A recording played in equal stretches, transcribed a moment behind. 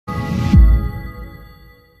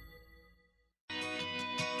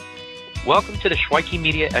Welcome to the Shweiki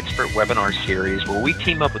Media Expert Webinar Series, where we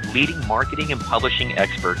team up with leading marketing and publishing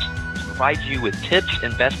experts to provide you with tips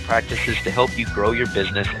and best practices to help you grow your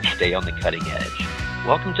business and stay on the cutting edge.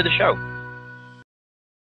 Welcome to the show.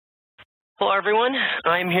 Hello, everyone.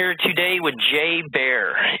 I'm here today with Jay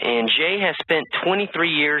Baer, and Jay has spent 23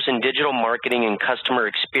 years in digital marketing and customer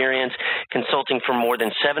experience, consulting for more than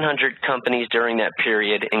 700 companies during that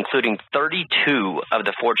period, including 32 of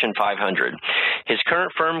the Fortune 500. His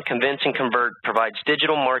current firm, Convince and Convert, provides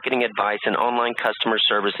digital marketing advice and online customer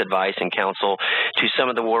service advice and counsel to some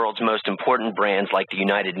of the world's most important brands like the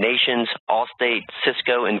United Nations, Allstate,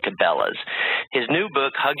 Cisco, and Cabela's. His new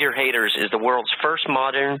book, Hug Your Haters, is the world's first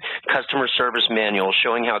modern customer service manual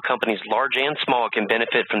showing how companies large and small can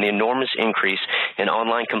benefit from the enormous increase in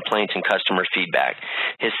online complaints and customer feedback.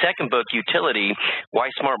 His second book, Utility, Why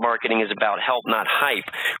Smart Marketing is About Help, Not Hype,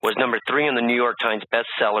 was number 3 on the New York Times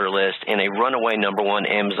bestseller list and a runaway number 1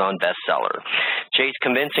 Amazon bestseller. Jay's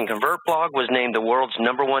Convince and Convert blog was named the world's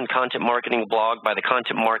number 1 content marketing blog by the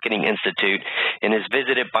Content Marketing Institute and is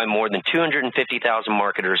visited by more than 250,000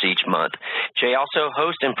 marketers each month. Jay also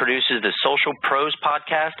hosts and produces the Social Pros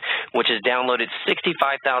podcast, which is downloaded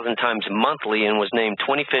 65,000 times monthly and was named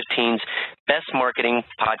 2015's Best Marketing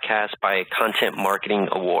Podcast by Content Marketing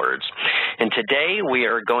Awards. And today we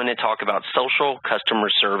are going to talk about social customer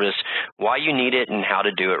service, why you need it, and how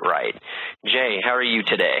to do it right. Jay, how are you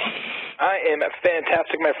today? I am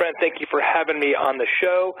fantastic, my friend. Thank you for having me on the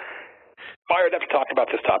show. Fired up to talk about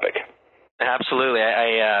this topic. Absolutely.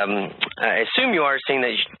 I assume you are seeing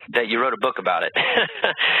that you wrote a book about it.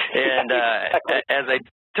 And as I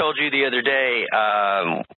told you the other day,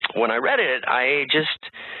 when I read it,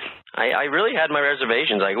 I really had my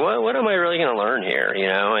reservations. Like, what am I really going to learn here? You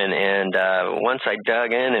know, and once I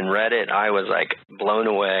dug in and read it, I was like blown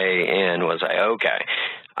away and was like, okay,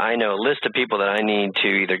 I know a list of people that I need to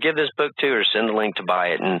either give this book to or send a link to buy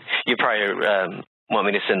it. And you probably want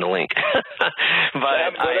me to send the link. But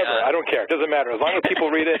whatever. I don't care. It doesn't matter. As long as people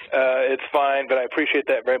read it, it's fine. But I appreciate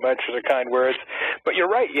that very much for the kind words. But you're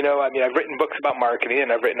right. You know, I mean, I've written books about marketing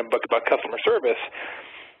and I've written a book about customer service.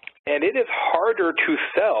 And it is harder to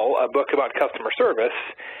sell a book about customer service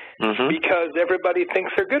because everybody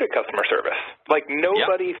thinks they're good at customer service. Like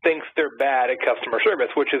nobody thinks they're bad at customer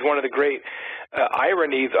service, which is one of the great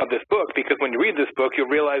ironies of this book, because when you read this book,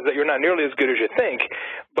 you'll realize that you're not nearly as good as you think,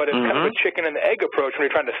 but it's kind of a chicken and the egg approach when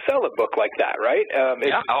you're trying to sell a book like that, right?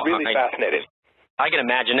 It's really fascinating. I can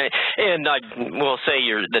imagine it, and I will say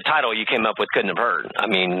the title you came up with couldn't have hurt. I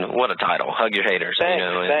mean, what a title, Hug Your Haters. Thanks,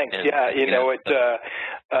 thanks.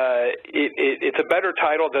 It's a better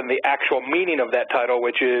title than the actual meaning of that title,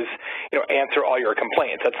 which is, answer all your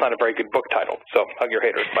complaints. That's not a very good book title, so Hug Your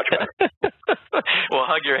Haters, much better. Well,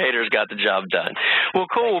 Hug Your Haters got the job done. Well,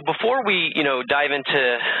 cool. Before we, dive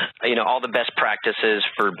into, all the best practices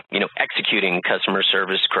for, executing customer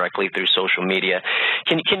service correctly through social media,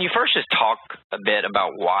 can you first just talk a bit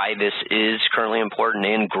about why this is currently important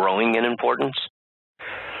and growing in importance?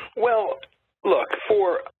 Well, look,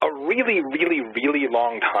 for a really, really, really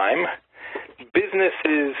long time,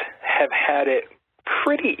 businesses have had it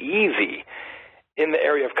pretty easy in the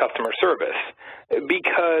area of customer service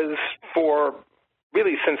because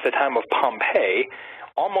since the time of Pompeii,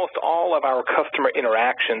 almost all of our customer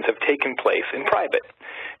interactions have taken place in private,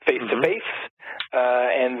 face-to-face,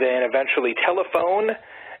 and then eventually telephone,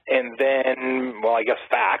 and then,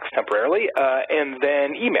 fax temporarily, and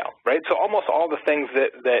then email, right? So almost all the things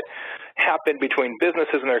that happened between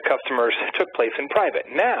businesses and their customers took place in private.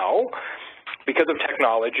 Now, because of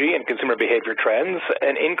technology and consumer behavior trends,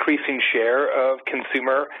 an increasing share of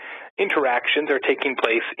consumer interactions are taking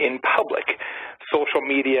place in public. Social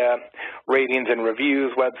media, ratings and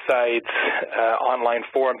reviews, websites, online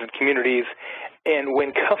forums and communities. And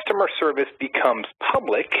when customer service becomes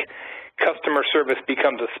public, customer service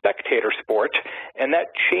becomes a spectator sport, and that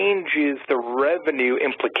changes the revenue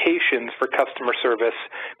implications for customer service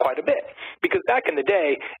quite a bit. Because back in the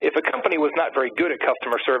day, if a company was not very good at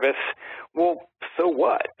customer service, well, so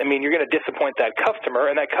what? I mean, you're going to disappoint that customer,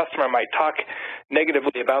 and that customer might talk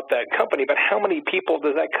negatively about that company, but how many people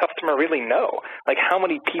does that customer really know? Like, how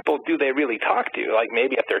many people do they really talk to? Like,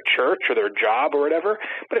 maybe at their church or their job or whatever,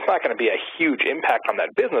 but it's not going to be a huge impact on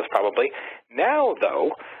that business probably. Now,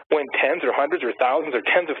 though, when tens or hundreds or thousands or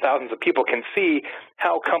tens of thousands of people can see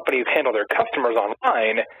how companies handle their customers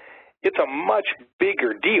online, it's a much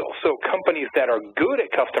bigger deal. So companies that are good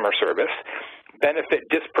at customer service benefit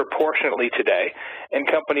disproportionately today, and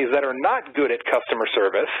companies that are not good at customer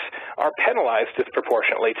service are penalized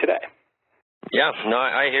disproportionately today. Yeah, no,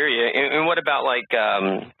 I hear you. And what about like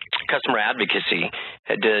customer advocacy?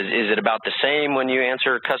 Is it about the same when you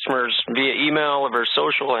answer customers via email or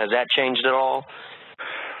social? Has that changed at all?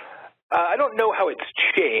 I don't know how it's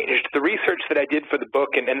changed. The research that I did for the book,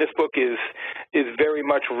 and this book is very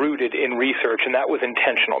much rooted in research, and that was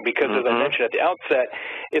intentional because, as I mentioned at the outset,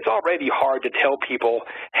 it's already hard to tell people,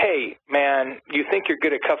 hey, man, you think you're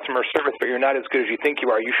good at customer service, but you're not as good as you think you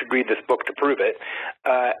are. You should read this book to prove it.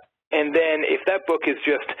 And then if that book is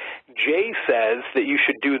just, Jay says that you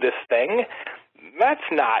should do this thing, that's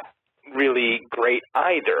not really great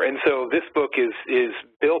either. And so this book is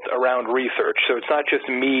built around research. So it's not just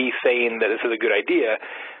me saying that this is a good idea.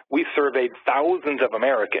 We surveyed thousands of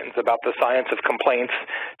Americans about the science of complaints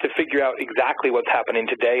to figure out exactly what's happening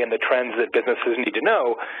today and the trends that businesses need to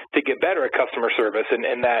know to get better at customer service.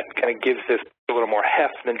 And that kind of gives this a little more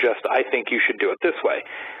heft than just, I think you should do it this way.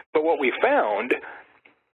 But what we found,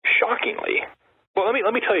 shockingly, well, let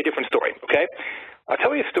me tell you a different story, okay? I'll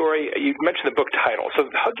tell you a story. You mentioned the book title. So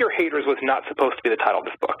Hug Your Haters was not supposed to be the title of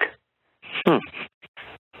this book.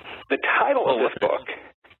 The title of this book,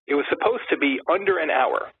 it was supposed to be Under an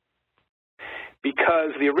Hour,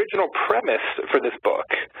 because the original premise for this book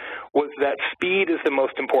was that speed is the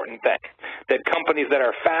most important thing, that companies that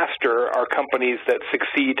are faster are companies that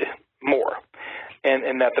succeed more,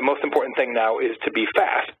 and that the most important thing now is to be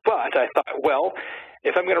fast. But I thought, well,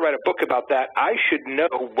 if I'm going to write a book about that, I should know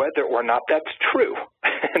whether or not that's true.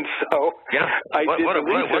 And so I did the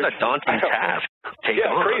research. What a daunting task.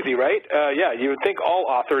 Crazy, right? You would think all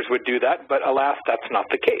authors would do that, but alas, that's not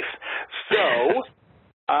the case. So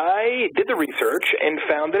I did the research and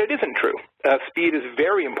found that it isn't true. Speed is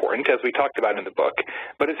very important, as we talked about in the book,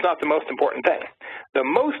 but it's not the most important thing. The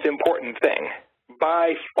most important thing,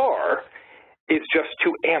 by far, is just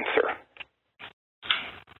to answer.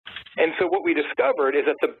 And so what we discovered is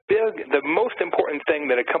that the most important thing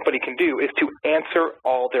that a company can do is to answer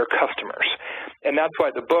all their customers. And that's why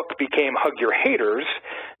the book became Hug Your Haters,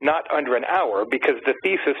 not Under an Hour, because the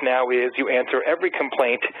thesis now is you answer every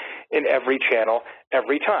complaint in every channel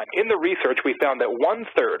every time. In the research, we found that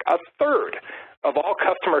a third of all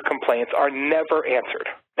customer complaints are never answered,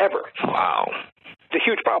 ever. Wow. It's a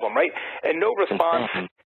huge problem, right? And no response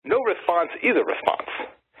is a response.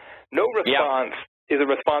 No response is a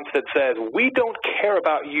response that says, we don't care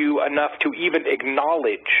about you enough to even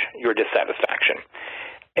acknowledge your dissatisfaction.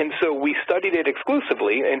 And so we studied it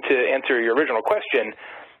exclusively, and to answer your original question,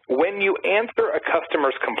 when you answer a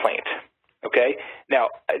customer's complaint, okay, now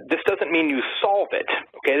this doesn't mean you solve it,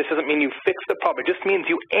 okay, this doesn't mean you fix the problem, it just means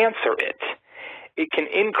you answer it. It can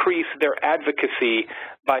increase their advocacy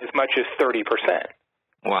by as much as 30%.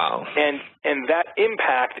 Wow. And that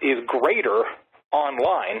impact is greater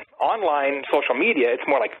online social media, it's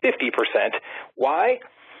more like 50%. Why?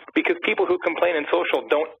 Because people who complain in social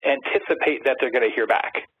don't anticipate that they're going to hear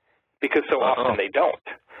back, because so often they don't,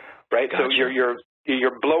 right? Gotcha. So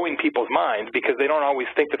you're blowing people's minds because they don't always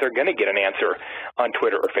think that they're going to get an answer on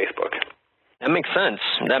Twitter or Facebook. That makes sense.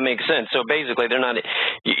 So basically,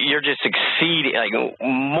 you're just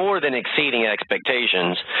more than exceeding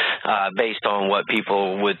expectations based on what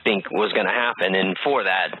people would think was going to happen. And for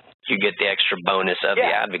that, you get the extra bonus of the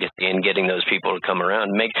advocacy and getting those people to come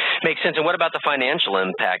around. Makes sense. And what about the financial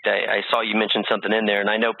impact? I saw you mentioned something in there,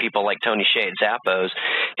 and I know people like Tony Shea at Zappos,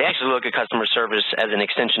 they actually look at customer service as an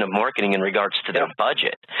extension of marketing in regards to their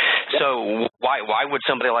budget. So why would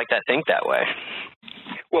somebody like that think that way?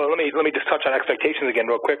 Well, let me just touch on expectations again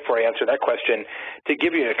real quick before I answer that question. To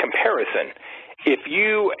give you a comparison, if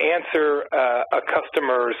you answer a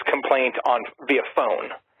customer's complaint via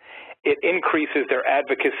phone, it increases their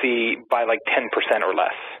advocacy by like 10% or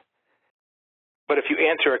less. But if you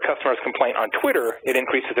answer a customer's complaint on Twitter, it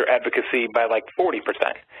increases their advocacy by like 40%,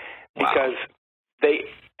 because they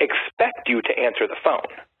expect you to answer the phone.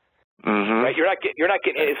 Right? You're not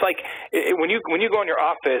getting. It's like when you go in your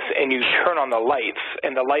office and you turn on the lights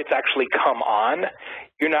and the lights actually come on.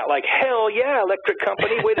 You're not like, hell yeah, electric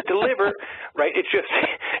company, way to deliver, right? It's just,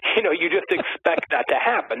 you just expect that to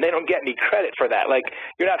happen. They don't get any credit for that. Like,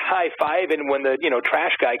 you're not high-fiving when the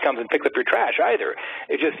trash guy comes and picks up your trash either.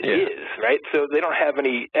 It just is, right? So they don't have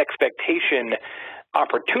any expectation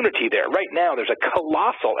opportunity there. Right now, there's a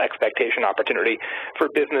colossal expectation opportunity for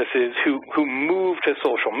businesses who move to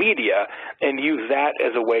social media and use that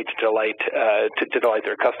as a way to delight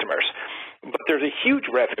their customers. But there's a huge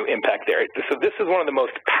revenue impact there. So this is one of the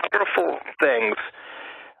most powerful things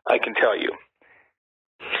I can tell you.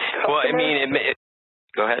 Well, I mean,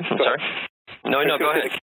 go ahead. I'm sorry. No, go ahead.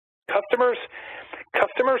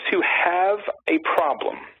 Customers who have a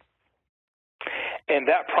problem, and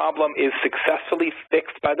that problem is successfully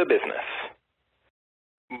fixed by the business,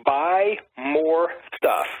 buy more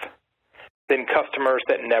stuff than customers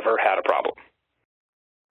that never had a problem.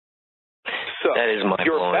 So that is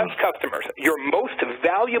your best customers, your most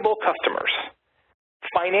valuable customers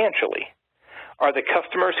financially are the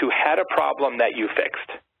customers who had a problem that you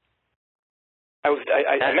fixed. I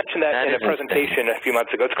mentioned that in a presentation a few months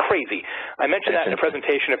ago. It's crazy. I mentioned that in a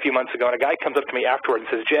presentation a few months ago, and a guy comes up to me afterward and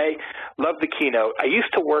says, Jay, love the keynote. I used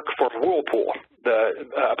to work for Whirlpool, the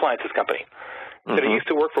appliances company. I used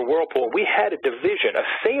to work for Whirlpool. We had a division, a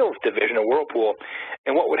sales division of Whirlpool,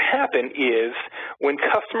 and what would happen is when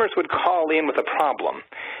customers would call in with a problem,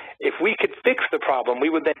 if we could fix the problem, we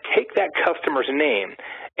would then take that customer's name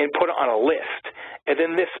and put it on a list. And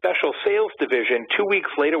then this special sales division 2 weeks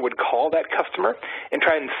later would call that customer and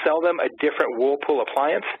try and sell them a different Whirlpool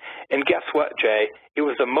appliance. And guess what, Jay? It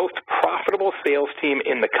was the most profitable sales team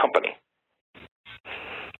in the company.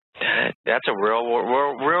 That's a real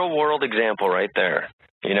world example right there.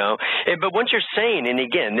 You know, but once you're saying, and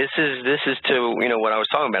again, this is to, you know, what I was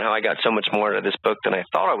talking about, how I got so much more out of this book than I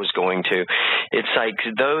thought I was going to. It's like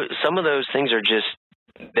some of those things are just,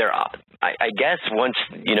 they're, I guess once,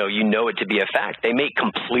 you know it to be a fact, they make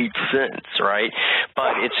complete sense, right?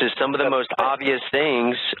 But it's just some of the most obvious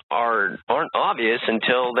things aren't obvious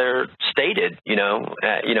until they're stated,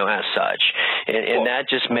 as such. And that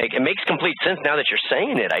just makes complete sense now that you're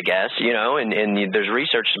saying it, I guess, and there's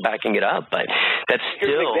research backing it up, but that's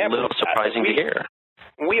still a little surprising to hear.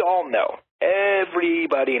 We all know,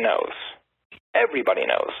 everybody knows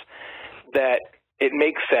that it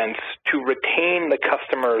makes sense to retain the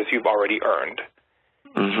customers you've already earned,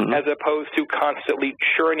 as opposed to constantly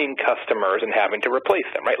churning customers and having to replace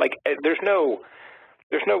them, right? Like, there's no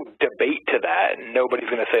debate to that. Nobody's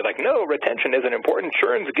going to say, like, no, retention isn't important,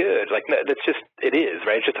 churn's good. Like, that's just, it is,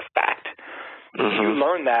 right? It's just a fact. You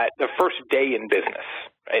learn that the first day in business,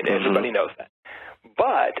 right? Everybody knows that.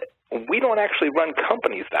 But we don't actually run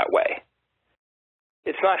companies that way.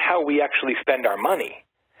 It's not how we actually spend our money.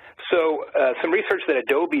 So some research that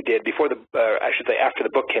Adobe did after the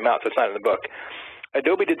book came out, so it's not in the book.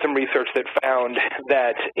 Adobe did some research that found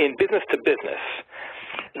that in business to business,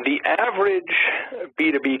 the average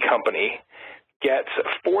B2B company gets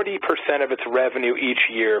 40% of its revenue each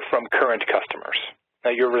year from current customers.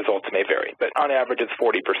 Now, your results may vary, but on average, it's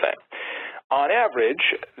 40%. On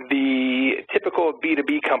average, the typical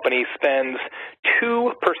B2B company spends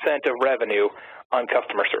 2% of revenue on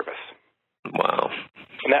customer service. Wow.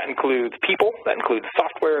 And that includes people, that includes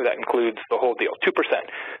software, that includes the whole deal, 2%.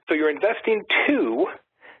 So you're investing 2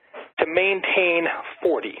 to maintain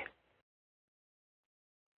 40.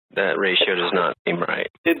 That ratio does not seem right.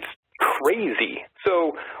 It's crazy.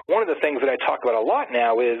 So one of the things that I talk about a lot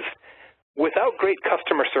now is without great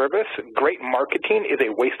customer service, great marketing is a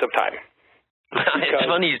waste of time. It's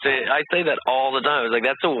funny you say it. I say that all the time. It's like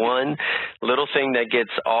that's the one little thing that gets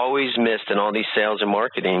always missed in all these sales and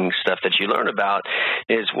marketing stuff that you learn about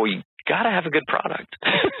is, well, you got to have a good product.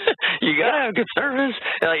 You got to have good service.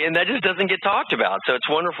 And that just doesn't get talked about. So it's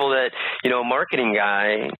wonderful that, a marketing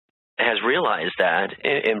guy has realized that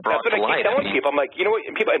and brought to light. That's what I keep telling people. I'm like, you know what?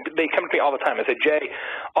 People, they come to me all the time and say, Jay,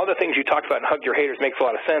 all the things you talked about and hug your haters makes a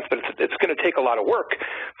lot of sense, but it's going to take a lot of work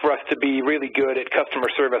for us to be really good at customer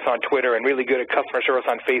service on Twitter and really good at customer service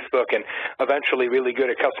on Facebook and eventually really good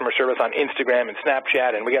at customer service on Instagram and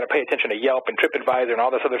Snapchat, and we got to pay attention to Yelp and TripAdvisor and all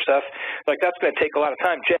this other stuff. Like, that's going to take a lot of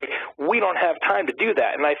time. Jay, we don't have time to do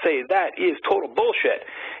that. And I say, that is total bullshit.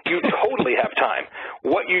 You totally have time.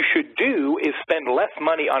 What you should do is spend less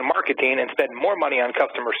money on marketing and spend more money on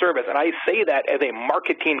customer service. And I say that as a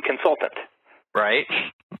marketing consultant. Right.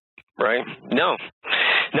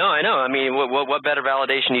 No, I know. I mean, what better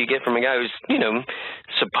validation do you get from a guy who's,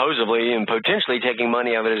 supposedly and potentially taking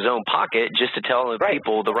money out of his own pocket just to tell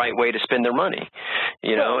people the right way to spend their money,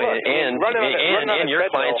 and your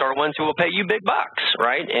clients are ones who will pay you big bucks,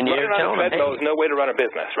 right? And you're telling them, hey, is no way to run a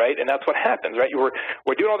business, right? And that's what happens, right?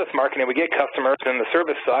 We're doing all this marketing, we get customers, and the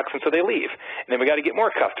service sucks, and so they leave. And then we got to get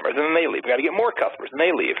more customers, and then they leave. We got to get more customers, and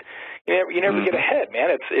they leave. You never get ahead,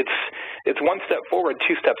 man. It's one step forward,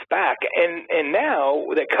 2 steps back. And now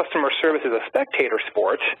that customer service is a spectator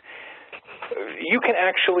sport, you can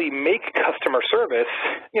actually make customer service,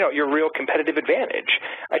 your real competitive advantage.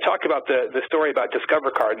 I talked about the story about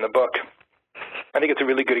Discover Card in the book. I think it's a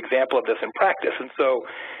really good example of this in practice. And so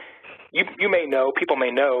people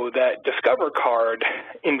may know that Discover Card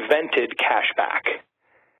invented cashback.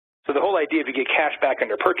 So the whole idea of you get cash back on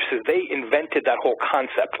your purchases, they invented that whole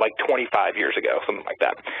concept like 25 years ago, something like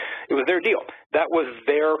that. It was their deal. That was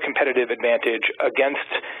their competitive advantage against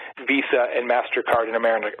Visa and MasterCard and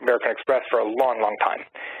American Express for a long, long time.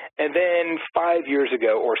 And then 5 years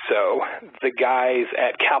ago or so, the guys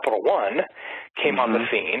at Capital One came on the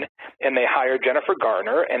scene, and they hired Jennifer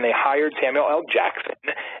Garner, and they hired Samuel L. Jackson,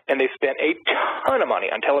 and they spent a ton of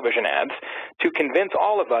money on television ads to convince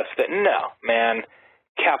all of us that, no, man,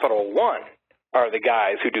 Capital One are the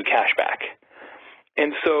guys who do cashback.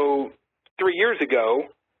 And so 3 years ago,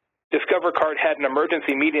 Discover Card had an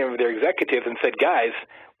emergency meeting with their executives and said, guys,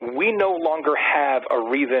 we no longer have a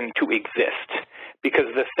reason to exist because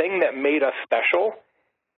the thing that made us special,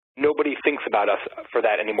 nobody thinks about us for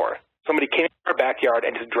that anymore. Somebody came in our backyard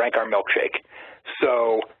and just drank our milkshake.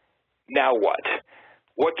 So now what?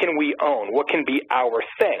 What can we own? What can be our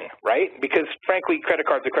thing, right? Because, frankly, credit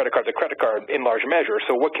card's a credit card's a credit card in large measure,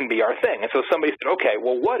 so what can be our thing? And so somebody said, okay,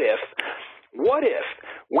 well, what if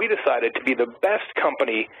we decided to be the best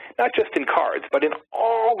company, not just in cards, but in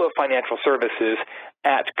all of financial services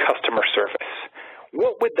at customer service?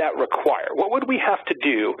 What would that require? What would we have to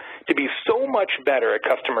do to be so much better at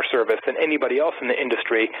customer service than anybody else in the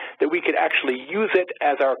industry that we could actually use it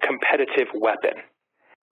as our competitive weapon?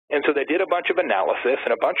 And so they did a bunch of analysis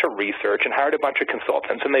and a bunch of research and hired a bunch of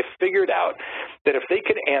consultants, and they figured out that if they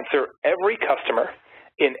could answer every customer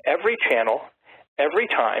in every channel, every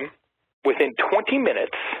time, within 20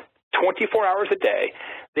 minutes, 24 hours a day,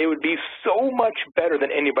 they would be so much better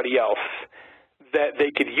than anybody else that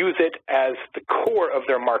they could use it as the core of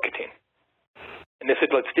their marketing. And they said,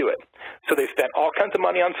 let's do it. So they spent all kinds of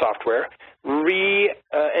money on software,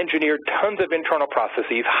 re-engineered tons of internal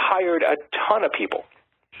processes, hired a ton of people.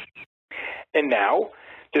 And now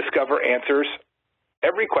Discover answers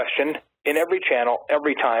every question in every channel,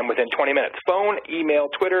 every time, within 20 minutes. Phone, email,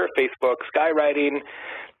 Twitter, Facebook, skywriting,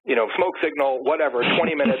 smoke signal, whatever,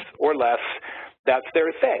 20 minutes or less, that's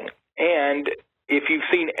their thing. And if you've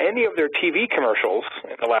seen any of their TV commercials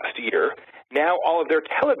in the last year, now all of their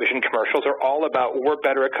television commercials are all about we're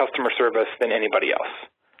better at customer service than anybody else.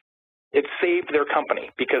 It saved their company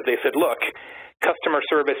because they said, look, customer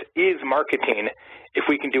service is marketing if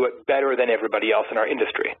we can do it better than everybody else in our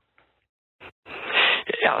industry.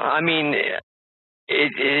 Yeah, I mean,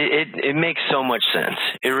 it makes so much sense.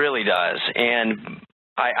 It really does. And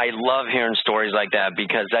I love hearing stories like that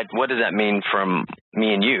because what does that mean from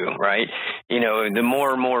me and you, right? The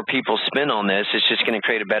more and more people spend on this, it's just going to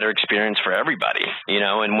create a better experience for everybody,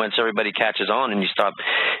 and once everybody catches on and you stop,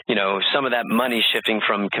 some of that money shifting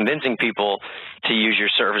from convincing people to use your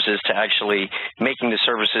services to actually making the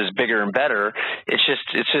services bigger and better, it's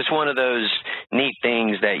just one of those neat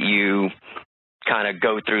things that you kind of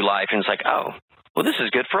go through life and it's like, oh, well, this is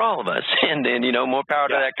good for all of us, and more power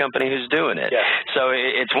to that company who's doing it. Yeah. So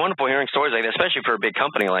it's wonderful hearing stories like that, especially for a big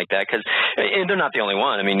company like that, because they're not the only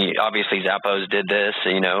one. I mean, obviously Zappos did this,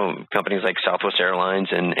 companies like Southwest Airlines,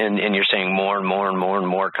 and you're seeing more and more and more and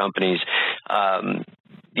more companies,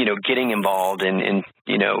 getting involved in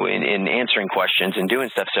answering questions and doing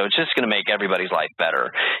stuff. So it's just going to make everybody's life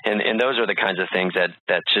better. And those are the kinds of things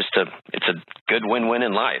that's just it's a good win-win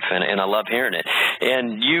in life. And I love hearing it.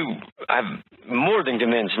 And you have more than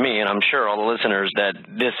convinced me, and I'm sure all the listeners, that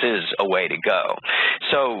this is a way to go.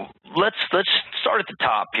 So let's start at the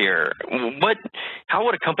top here. How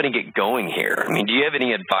would a company get going here? I mean, do you have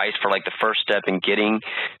any advice for like the first step in getting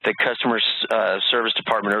the customer service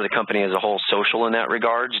department or the company as a whole social in that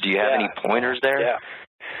regards? Do you have any pointers there? Yeah.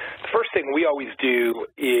 The first thing we always do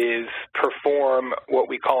is perform what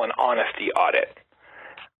we call an honesty audit.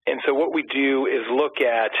 And so what we do is look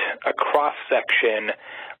at a cross-section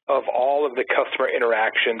of all of the customer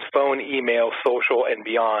interactions, phone, email, social, and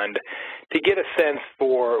beyond, to get a sense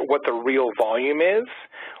for what the real volume is,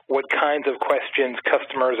 what kinds of questions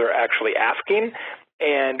customers are actually asking,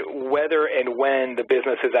 and whether and when the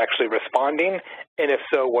business is actually responding, and if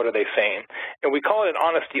so, what are they saying? And we call it an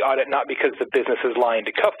honesty audit not because the business is lying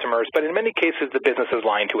to customers, but in many cases the business is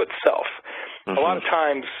lying to itself. Mm-hmm. A lot of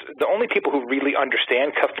times, the only people who really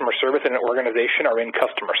understand customer service in an organization are in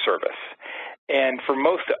customer service. And for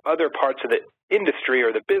most other parts of the industry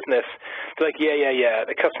or the business, they're like, yeah,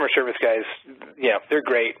 the customer service guys, they're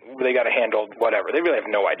great. They got it handled, whatever. They really have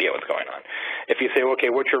no idea what's going on. If you say, okay,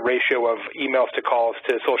 what's your ratio of emails to calls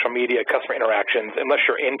to social media, customer interactions, unless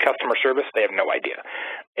you're in customer service, they have no idea.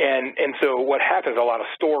 And so what happens, a lot of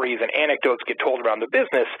stories and anecdotes get told around the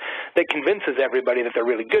business that convinces everybody that they're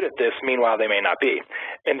really good at this. Meanwhile, they may not be.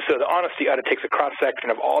 And so the honesty audit takes a cross-section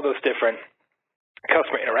of all those different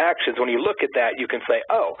customer interactions. When you look at that, you can say,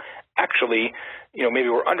 oh, actually, maybe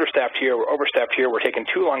we're understaffed here, we're overstaffed here, we're taking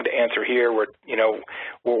too long to answer here,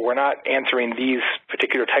 we're not answering these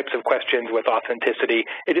particular types of questions with authenticity.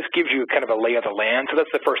 It just gives you kind of a lay of the land. So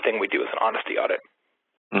that's the first thing we do is an honesty audit.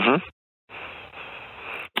 Mm-hmm.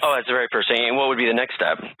 Oh, that's the very first thing. And what would be the next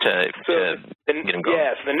step to get them going?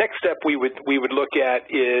 Yes, the next step we would look at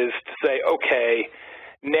is to say, okay,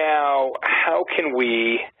 now how can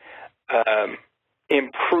we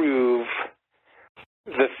improve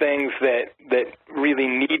the things that really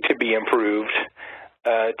need to be improved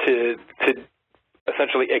to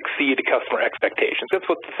essentially exceed customer expectations. That's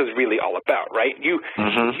what this is really all about, right? You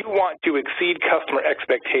want to exceed customer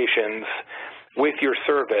expectations with your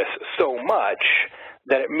service so much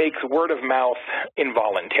that it makes word of mouth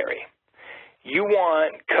involuntary. You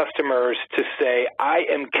want customers to say, I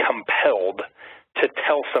am compelled to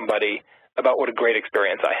tell somebody about what a great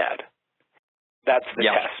experience I had. That's the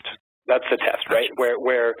test. That's the test, right?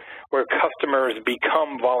 Where customers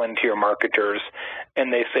become volunteer marketers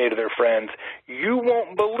and they say to their friends, you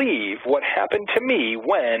won't believe what happened to me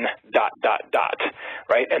when ...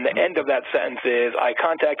 right? And the end of that sentence is, I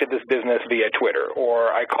contacted this business via Twitter,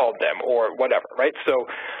 or I called them, or whatever, right? So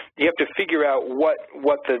you have to figure out what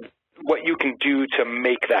you can do to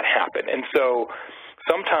make that happen. And so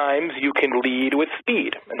sometimes you can lead with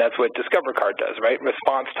speed, and that's what Discover Card does, right?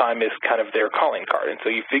 Response time is kind of their calling card, and so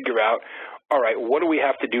you figure out, all right, what do we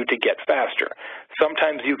have to do to get faster?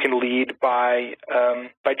 Sometimes you can lead by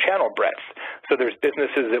channel breadth. So there's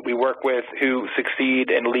businesses that we work with who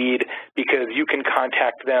succeed and lead because you can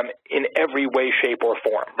contact them in every way, shape, or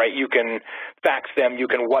form, right? You can fax them, you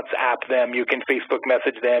can WhatsApp them, you can Facebook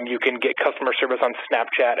message them, you can get customer service on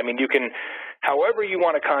Snapchat. I mean, you can, however you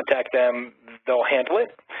want to contact them, they'll handle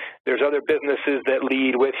it. There's other businesses that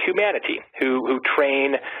lead with humanity, who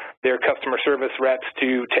train their customer service reps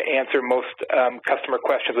to answer most customer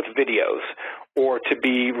questions with videos, or to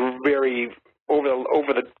be very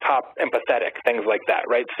over the top empathetic, things like that,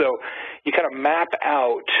 right? So you kind of map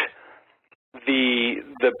out the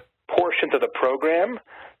portions of the program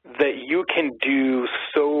that you can do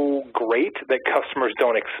so great that customers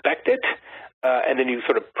don't expect it, and then you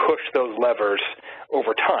sort of push those levers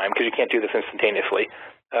over time, because you can't do this instantaneously,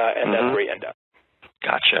 and that's where you end up.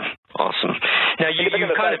 Gotcha. Awesome. Now, you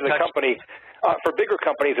kind of the company. For bigger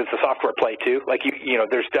companies, it's a software play too. Like you know,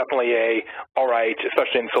 there's definitely all right,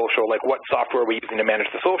 especially in social, like what software are we using to manage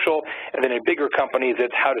the social? And then in bigger companies,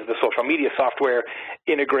 it's how does the social media software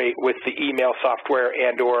integrate with the email software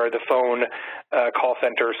and/or the phone call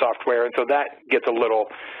center software? And so that gets a little,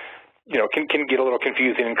 you know, can get a little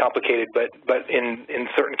confusing and complicated. But in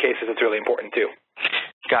certain cases, it's really important too.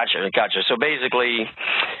 Gotcha. So basically,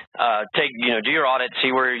 do your audit,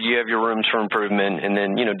 see where you have your rooms for improvement, and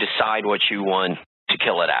then, decide what you want to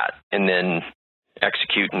kill it at, and then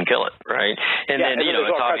execute and kill it, right? And then,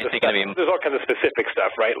 it's obviously going to be... There's all kinds of specific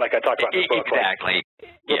stuff, right? Like I talked about in the book. Exactly.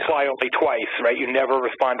 Like, reply only twice, right? You never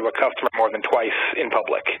respond to a customer more than twice in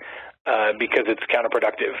public. Because it's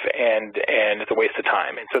counterproductive and it's a waste of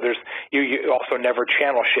time. And so you also never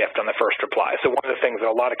channel shift on the first reply. So one of the things that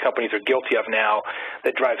a lot of companies are guilty of now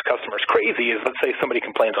that drives customers crazy is, let's say somebody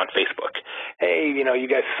complains on Facebook. Hey, you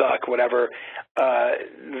guys suck, whatever.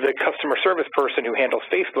 The customer service person who handles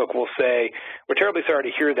Facebook will say, we're terribly sorry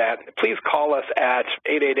to hear that. Please call us at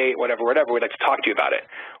 888 whatever. We'd like to talk to you about it.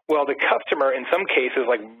 Well, the customer in some cases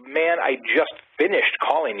like, man, I just finished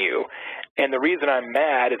calling you. And the reason I'm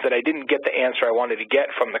mad is that I didn't get the answer I wanted to get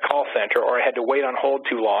from the call center, or I had to wait on hold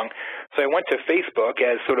too long. So I went to Facebook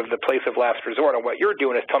as sort of the place of last resort, and what you're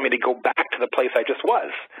doing is telling me to go back to the place I just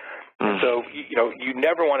was. And so, you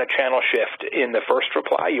never want to channel shift in the first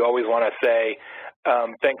reply. You always want to say,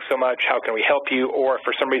 thanks so much, how can we help you? Or if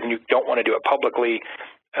for some reason you don't want to do it publicly,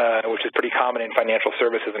 which is pretty common in financial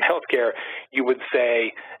services and healthcare, you would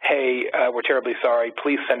say, hey, we're terribly sorry.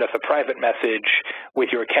 Please send us a private message with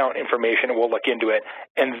your account information, and we'll look into it.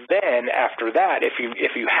 And then after that, if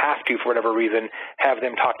you have to, for whatever reason, have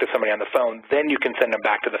them talk to somebody on the phone, then you can send them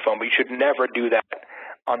back to the phone. But you should never do that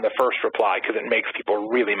on the first reply, because it makes people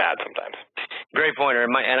really mad sometimes. Great pointer.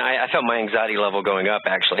 And I felt my anxiety level going up,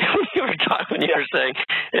 actually, when you were saying,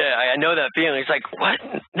 I know that feeling. It's like, what?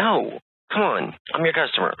 No. Come on, I'm your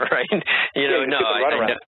customer, right? I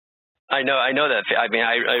know that. I mean,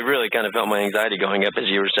 I really kind of felt my anxiety going up as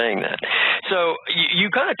you were saying that. So you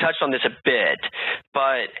kind of touched on this a bit,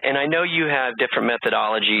 and I know you have different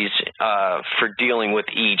methodologies for dealing with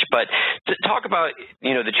each, but to talk about,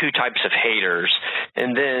 the two types of haters,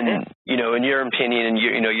 and then, in your opinion and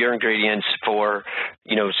your ingredients for,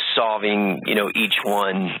 solving, each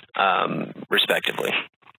one respectively.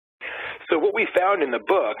 So what we found in the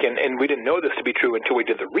book, and we didn't know this to be true until we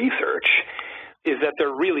did the research, is that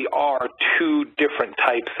there really are two different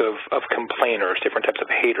types of complainers, different types of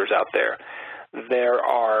haters out there. There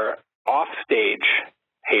are offstage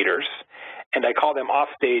haters, and and I call them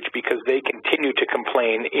offstage because they continue to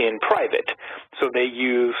complain in private. So they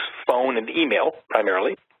use phone and email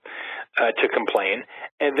primarily to complain.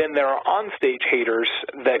 And then there are onstage haters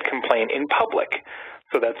that complain in public.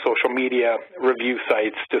 So that's social media, review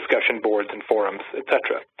sites, discussion boards and forums,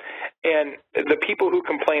 etc. And the people who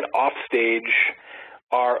complain offstage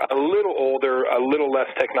are a little older, a little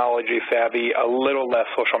less technology savvy, a little less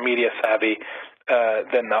social media savvy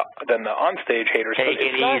than the onstage haters. Take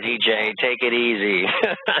it easy, Jay. Take it easy.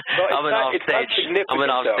 Well, I'm an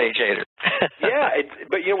offstage hater. Yeah,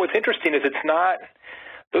 but what's interesting is it's not.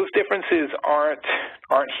 Those differences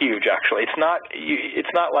aren't huge. Actually,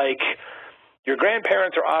 it's not like your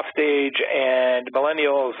grandparents are offstage and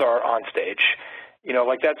millennials are on stage.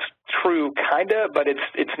 Like that's true, kinda, but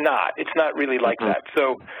it's not. It's not really like that.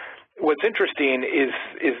 So, what's interesting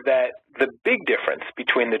is that the big difference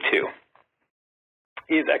between the two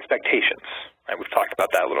is expectations. Right? We've talked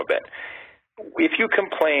about that a little bit. If you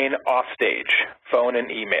complain off stage, phone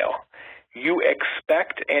and email, you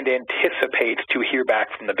expect and anticipate to hear back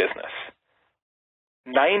from the business.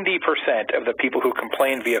 90% of the people who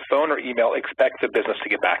complain via phone or email expect the business to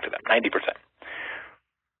get back to them, 90%.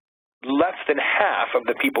 Less than half of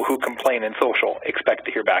the people who complain in social expect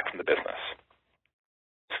to hear back from the business.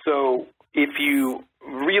 So if you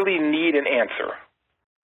really need an answer,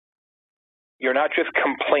 you're not just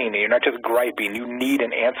complaining, you're not just griping, you need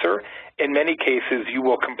an answer. In many cases, you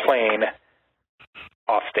will complain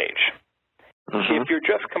off stage. If you're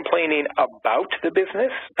just complaining about the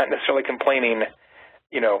business, not necessarily complaining,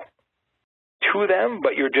 to them,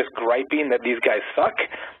 but you're just griping that these guys suck,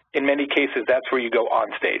 in many cases, that's where you go on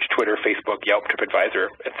stage, Twitter, Facebook, Yelp, TripAdvisor,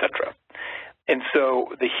 etc. And so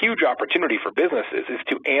the huge opportunity for businesses is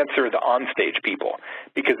to answer the on-stage people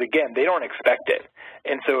because, again, they don't expect it.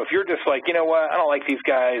 And so if you're just like, you know what, I don't like these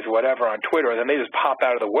guys, whatever, on Twitter, then they just pop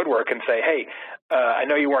out of the woodwork and say, hey, I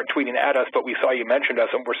know you weren't tweeting at us, but we saw you mentioned us,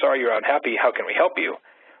 and we're sorry you're unhappy. How can we help you?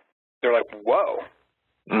 They're like, whoa.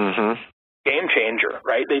 Game changer,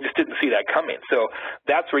 right? They just didn't see that coming. So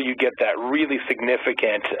that's where you get that really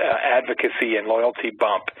significant advocacy and loyalty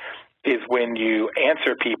bump is when you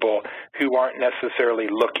answer people who aren't necessarily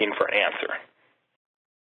looking for an answer.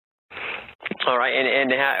 All right,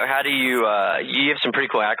 and how do you you have some pretty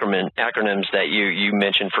cool acronyms that you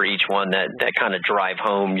mentioned for each one that kind of drive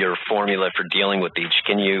home your formula for dealing with each.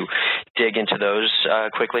 Can you dig into those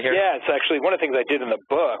quickly here? Yeah, it's actually one of the things I did in the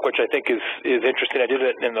book, which I think is interesting. I did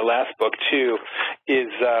it in the last book too. Is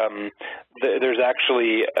there's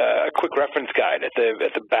actually a quick reference guide at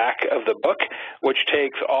the back of the book, which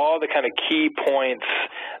takes all the kind of key points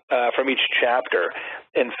from each chapter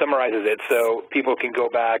and summarizes it, so people can go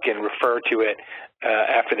back and refer to it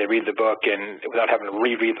after they read the book, and without having to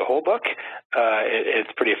reread the whole book,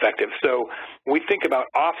 it's pretty effective. So we think about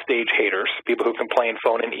offstage haters, people who complain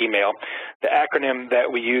phone and email. The acronym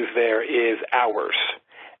that we use there is HOURS,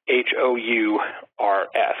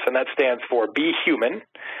 HOURS, and that stands for Be Human,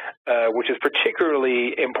 which is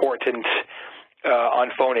particularly important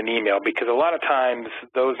on phone and email because a lot of times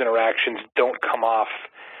those interactions don't come off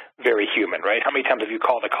very human, right? How many times have you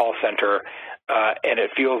called a call center and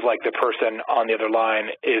it feels like the person on the other line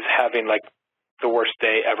is having like the worst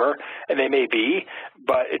day ever? And they may be,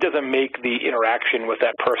 but it doesn't make the interaction with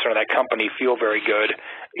that person or that company feel very good,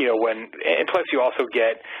 and plus you also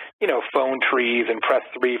get, phone trees and press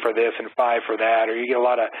 3 for this and 5 for that, or you get a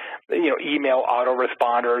lot of, email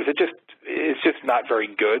autoresponders. It's just not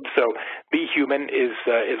very good. So Be Human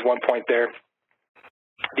is one point there.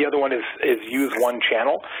 The other one is use one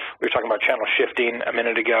channel. We were talking about channel shifting a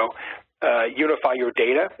minute ago. Unify your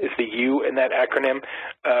data is the U in that acronym,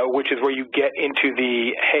 which is where you get into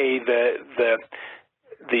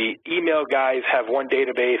the email guys have one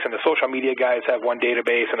database and the social media guys have one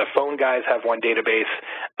database and the phone guys have one database,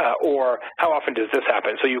 or how often does this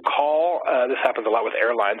happen? So you call, this happens a lot with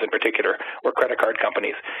airlines in particular, or credit card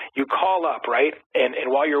companies. You call up, right, and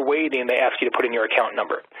while you're waiting, they ask you to put in your account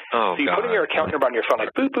number. Oh, so you put in your account number on your phone,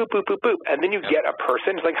 like boop, boop, boop, boop, boop, and then you get a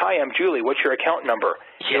person who's like, hi, I'm Julie, what's your account number?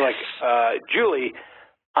 Yes. You're like, Julie,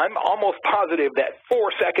 I'm almost positive that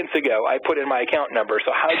 4 seconds ago I put in my account number,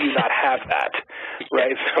 so how do you not have that,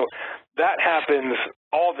 right? So that happens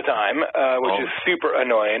all the time, which is super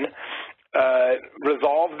annoying.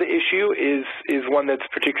 Resolve the issue is one that's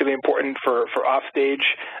particularly important for offstage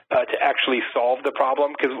to actually solve the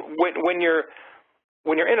problem, because when you're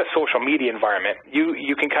in a social media environment,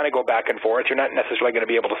 you can kind of go back and forth. You're not necessarily going to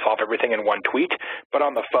be able to solve everything in one tweet, but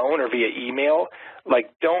on the phone or via email, like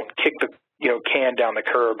don't kick can down the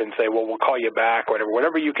curb and say, well, we'll call you back, or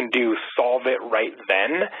whatever you can do, solve it right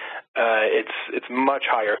then. It's much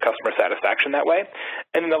higher customer satisfaction that way.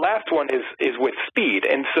 And then the last one is with speed.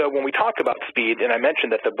 And so when we talk about speed, and I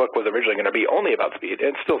mentioned that the book was originally going to be only about speed,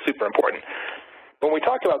 it's still super important. When we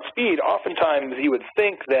talk about speed, oftentimes you would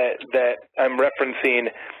think that I'm referencing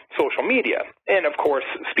social media. And, of course,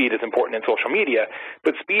 speed is important in social media,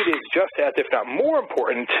 but speed is just as, if not more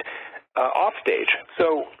important, off stage.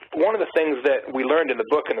 So one of the things that we learned in the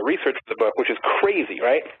book and the research of the book, which is crazy,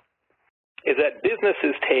 right, is that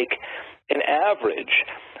businesses take an average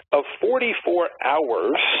of 44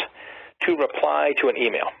 hours to reply to an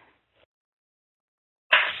email.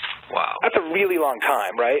 Wow. That's a really long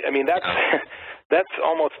time, right? I mean, that's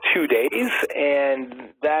almost 2 days,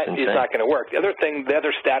 and that is not going to work. The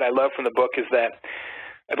other stat I love from the book is that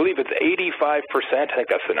I believe it's 85%, I think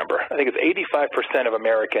that's the number. I think it's 85% of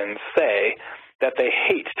Americans say that they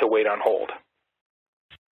hate to wait on hold,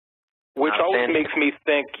 which always makes me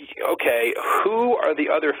think, okay, who are the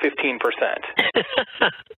other 15%?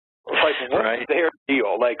 Like, what's their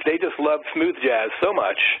deal? Like, they just love smooth jazz so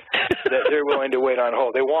much that they're willing to wait on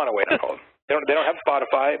hold. They want to wait on hold. They don't have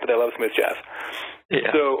Spotify, but they love smooth jazz.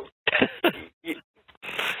 Yeah. So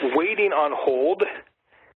waiting on hold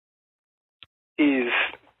is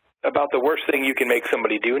about the worst thing you can make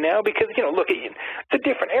somebody do now because, look, it's a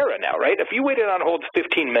different era now, right? If you waited on hold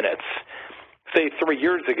 15 minutes, say 3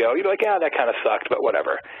 years ago, you'd be like, that kind of sucked, but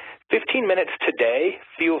whatever. 15 minutes today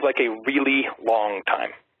feels like a really long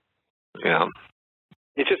time. Yeah.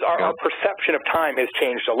 It's just our perception of time has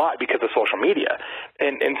changed a lot because of social media.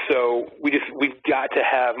 And so we've got to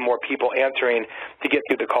have more people answering to get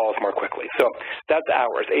through the calls more quickly. So that's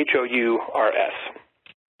hours, HOURS.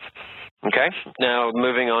 Okay. Now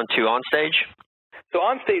moving on to onstage. So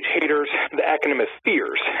onstage haters, the acronym is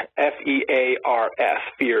FEARS, FEARS,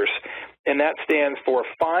 FEARS. And that stands for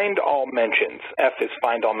Find All Mentions. F is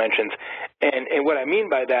Find All Mentions. And what I mean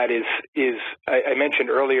by that is I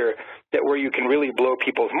mentioned earlier that where you can really blow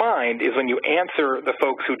people's mind is when you answer the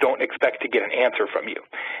folks who don't expect to get an answer from you.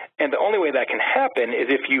 And the only way that can happen is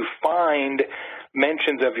if you find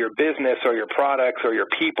mentions of your business or your products or your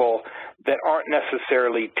people that aren't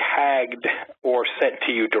necessarily tagged or sent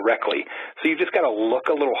to you directly. So you've just got to look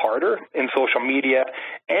a little harder in social media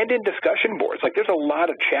and in discussion boards. Like there's a lot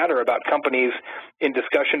of chatter about companies in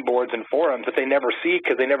discussion boards and forums that they never see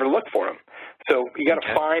because they never look for them. So you got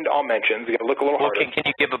to find all mentions. You got to look a little harder. Can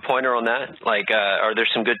you give a pointer on that? Like, are there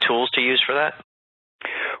some good tools to use for that?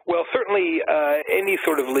 Well, certainly any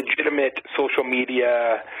sort of legitimate social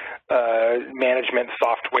media management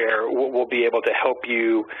software will be able to help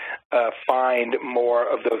you find more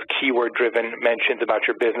of those keyword-driven mentions about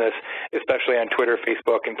your business, especially on Twitter,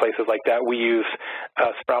 Facebook, and places like that. We use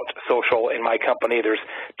Sprout Social in my company. There's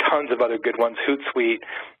tons of other good ones, Hootsuite,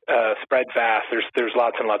 Spreadfast. There's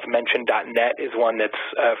lots and lots. Mention.net is one that's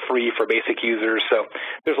free for basic users. So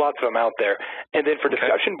there's lots of them out there. And then for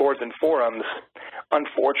discussion boards and forums,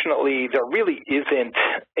 unfortunately, there really isn't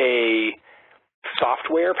a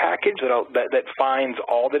software package that finds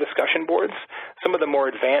all the discussion boards. Some of the more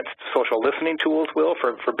advanced social listening tools will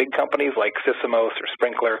for big companies like Sysomos or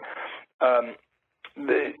Sprinkler.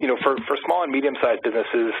 For small and medium-sized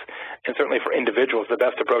businesses, and certainly for individuals, the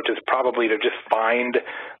best approach is probably to just find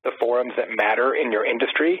the forums that matter in your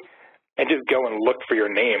industry and just go and look for your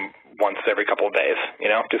name once every couple of days.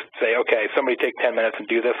 Just say, okay, somebody take 10 minutes and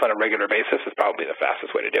do this on a regular basis is probably the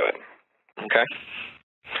fastest way to do it. Okay.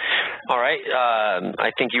 All right.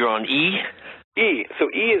 I think you're on E. E. So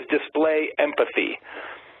E is display empathy.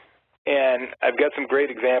 And I've got some great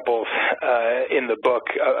examples in the book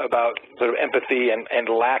about sort of empathy and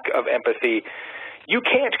lack of empathy. You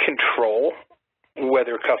can't control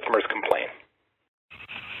whether customers complain.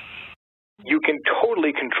 You can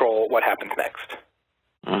totally control what happens next.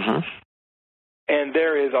 Mm-hmm. And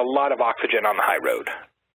there is a lot of oxygen on the high road.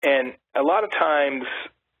 And a lot of times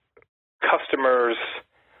customers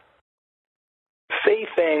say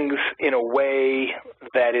things in a way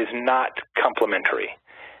that is not complimentary.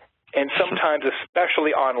 And sometimes,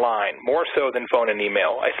 especially online, more so than phone and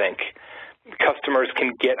email, I think, customers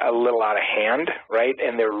can get a little out of hand, right?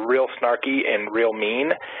 And they're real snarky and real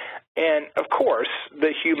mean. And, of course,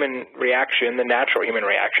 the human reaction, the natural human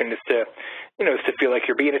reaction is to feel like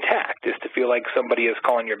you're being attacked, is to feel like somebody is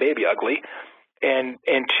calling your baby ugly, and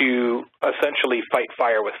to essentially fight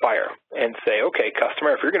fire with fire and say, okay,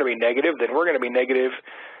 customer, if you're going to be negative, then we're going to be negative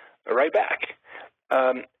right back.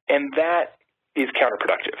 And that is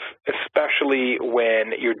counterproductive, especially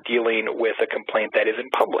when you're dealing with a complaint that isn't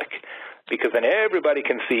public, because then everybody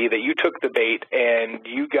can see that you took the bait and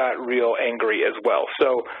you got real angry as well.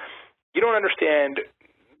 So you don't understand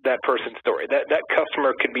that person's story. That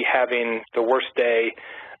customer could be having the worst day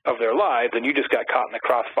of their lives, and you just got caught in the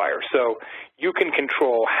crossfire. So you can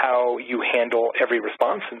control how you handle every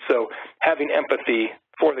response. And so having empathy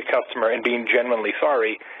for the customer and being genuinely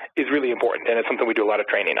sorry is really important, and it's something we do a lot of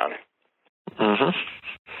training on. Mm-hmm.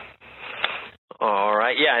 All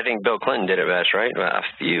right. Yeah, I think Bill Clinton did it best, right? I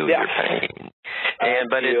feel your pain.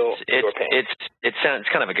 But it sounds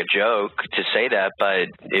kind of like a joke to say that, but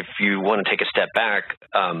if you want to take a step back,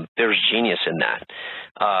 there's genius in that.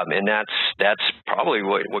 And that's probably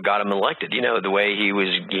what got him elected. You know, the way he was,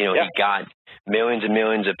 he got millions and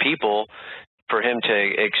millions of people for him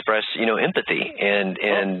to express, empathy. And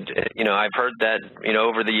I've heard that,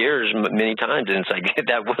 over the years many times. And it's like,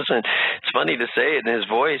 it's funny to say it in his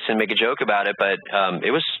voice and make a joke about it, but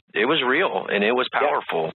it was real and it was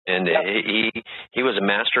powerful. And he was a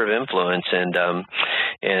master of influence, and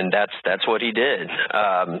that's what he did.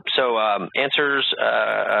 Answers,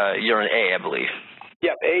 you're an A, I believe.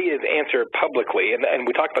 Yeah, A is answer publicly. And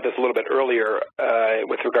we talked about this a little bit earlier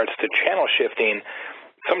with regards to channel shifting.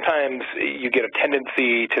 Sometimes you get a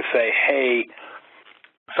tendency to say, hey,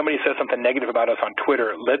 somebody says something negative about us on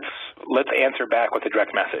Twitter, let's answer back with a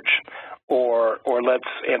direct message, or let's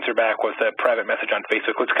answer back with a private message on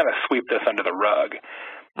Facebook. Let's kind of sweep this under the rug.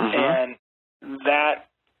 Mm-hmm. And that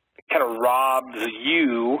kind of robs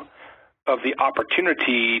you of the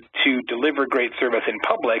opportunity to deliver great service in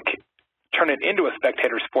public, turn it into a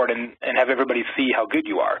spectator sport, and have everybody see how good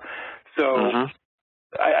you are. So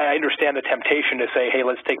I understand the temptation to say, hey,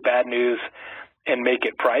 let's take bad news and make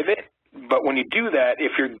it private. But when you do that,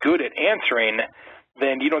 if you're good at answering,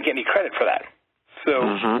 then you don't get any credit for that. So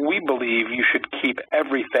we believe you should keep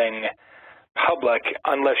everything public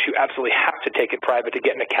unless you absolutely have to take it private to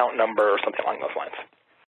get an account number or something along those lines.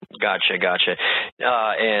 Gotcha.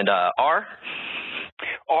 And R?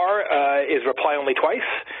 R is reply only twice,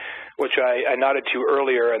 which I nodded to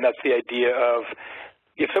earlier, and that's the idea of,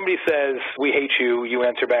 if somebody says, we hate you, you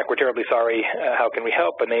answer back, we're terribly sorry, how can we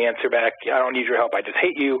help? And they answer back, I don't need your help, I just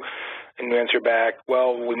hate you. And you answer back,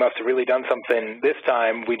 well, we must have really done something this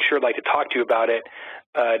time. We'd sure like to talk to you about it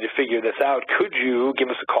to figure this out. Could you give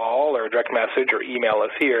us a call or a direct message or email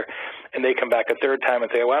us here? And they come back a third time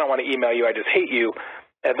and say, well, I don't want to email you, I just hate you.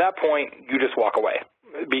 At that point, you just walk away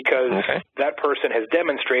because that person has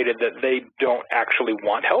demonstrated that they don't actually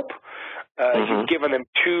want help. You've given them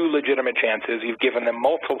 2 legitimate chances. You've given them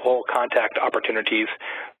multiple contact opportunities.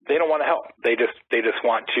 They don't want to help. They just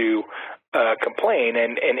want to complain,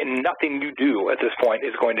 and nothing you do at this point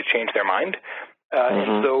is going to change their mind.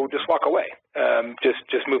 And so just walk away.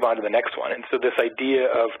 Just move on to the next one. And so this idea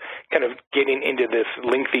of kind of getting into this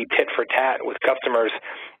lengthy tit for tat with customers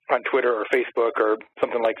on Twitter or Facebook or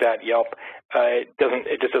something like that, Yelp,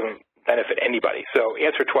 it just doesn't benefit anybody. So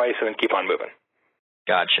answer twice and then keep on moving.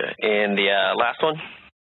 Gotcha. And the last one?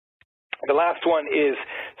 The last one is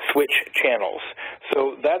switch channels.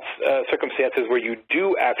 So that's circumstances where you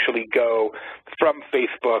do actually go from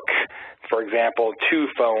Facebook, for example, to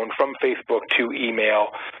phone, from Facebook to email,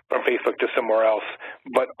 from Facebook to somewhere else,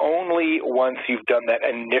 but only once you've done that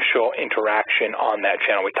initial interaction on that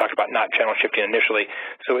channel. We talked about not channel shifting initially.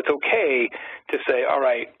 So it's okay to say, all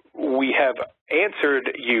right, we have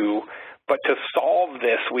answered you, but to solve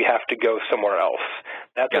this, we have to go somewhere else.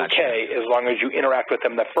 That's okay as long as you interact with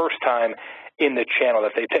them the first time in the channel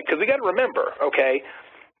that they pick. Because we got to remember,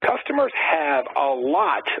 customers have a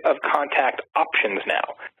lot of contact options now.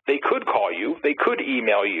 They could call you. They could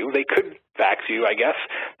email you. They could fax you, I guess.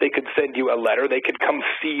 They could send you a letter. They could come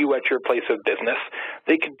see you at your place of business.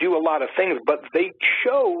 They could do a lot of things, but they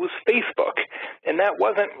chose Facebook, and that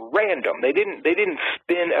wasn't random. They didn't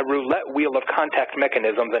spin a roulette wheel of contact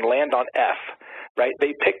mechanisms and land on F, right?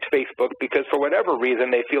 They picked Facebook because for whatever reason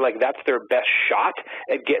they feel like that's their best shot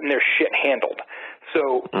at getting their shit handled.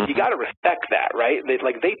 So you got to respect that, right? They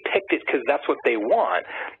picked it because that's what they want.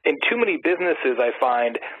 And too many businesses, I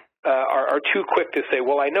find, are too quick to say,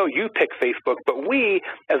 well, I know you pick Facebook, but we,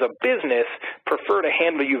 as a business, prefer to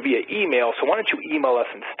handle you via email, so why don't you email us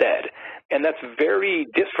instead? And that's very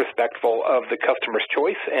disrespectful of the customer's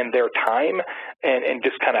choice and their time and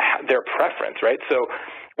just kind of their preference, right? So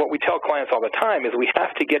what we tell clients all the time is we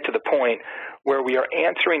have to get to the point where we are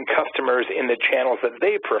answering customers in the channels that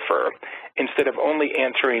they prefer instead of only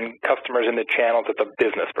answering customers in the channels that the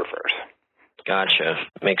business prefers. Gotcha.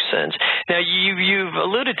 Makes sense. Now, you've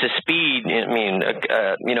alluded to speed,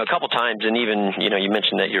 a couple times, and even, you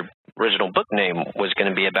mentioned that your original book name was going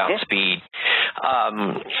to be about speed.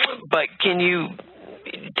 But can you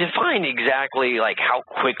define exactly, how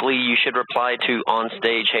quickly you should reply to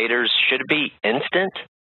on-stage haters? Should it be instant?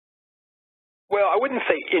 Well, I wouldn't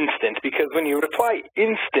say instant, because when you reply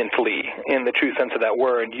instantly in the true sense of that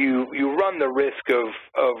word, you run the risk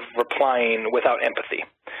of replying without empathy.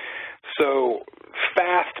 So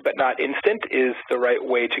fast but not instant is the right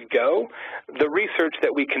way to go. The research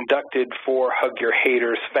that we conducted for Hug Your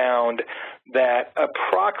Haters found that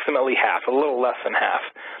approximately half, a little less than half,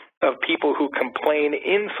 of people who complain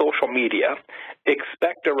in social media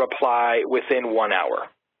expect a reply within 1 hour.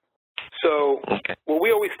 So what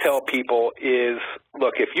we always tell people is,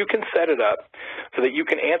 look, if you can set it up so that you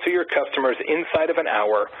can answer your customers inside of an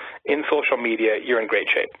hour in social media, you're in great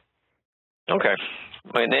shape. Okay.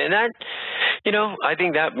 And that, I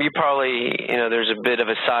think that you probably, there's a bit of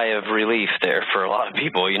a sigh of relief there for a lot of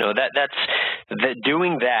people. That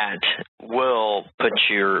doing that will put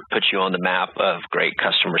you on the map of great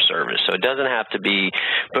customer service. So it doesn't have to be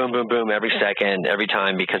boom, boom, boom every second, every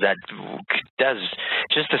time, because that does,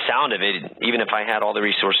 just the sound of it, even if I had all the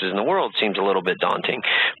resources in the world, seems a little bit daunting.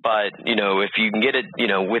 But, if you can get it,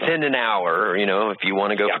 within an hour, if you want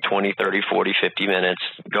to go for 20, 30, 40, 50 minutes,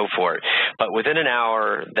 go for it. But within an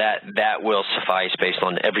hour, that will suffice based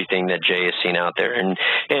on everything that Jay has seen out there. And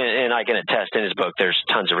I can attest, in his book, there's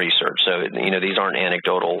tons of research. So, these aren't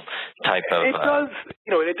anecdotal type of... It does,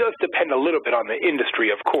 and it does depend a little bit on the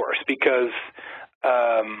industry, of course, because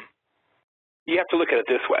you have to look at it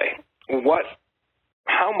this way.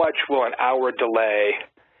 How much will an hour delay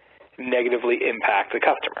negatively impact the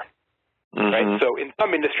customer? Right. So in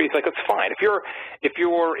some industries, it's fine. If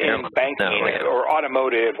you're in banking or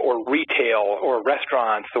automotive or retail or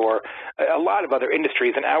restaurants or a lot of other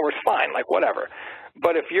industries, an hour's fine, whatever.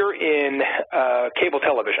 But if you're in cable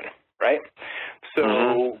television, right?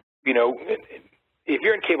 So if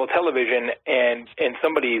you're in cable television and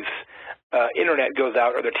somebody's internet goes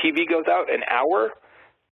out or their TV goes out, an hour,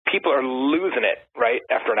 people are losing it, right,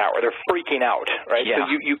 after an hour. They're freaking out, right? Yeah.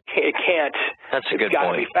 So it can't, That's a good it's got to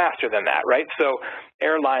point. be faster than that, right? So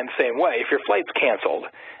airlines, same way. If your flight's canceled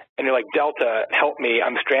and you're like, Delta, help me,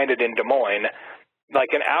 I'm stranded in Des Moines,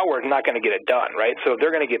 an hour is not going to get it done, right? So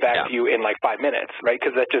they're going to get back to you in 5 minutes, right?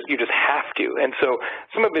 Because you just have to. And so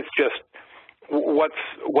some of it's just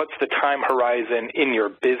what's the time horizon in your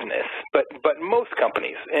business. But most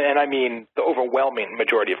companies, and I mean the overwhelming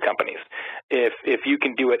majority of companies, if you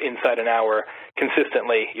can do it inside an hour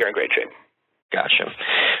consistently, you're in great shape. Gotcha.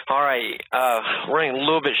 All right. We're running a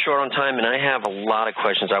little bit short on time, and I have a lot of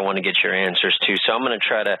questions I want to get your answers to. So I'm going to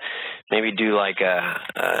try to maybe do a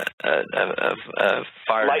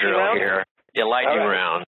fire lightning drill round? here. Yeah, lightning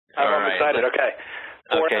round. I'm excited. Okay.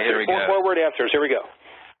 Here we go. 4-word answers. Here we go.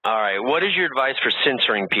 All right. What is your advice for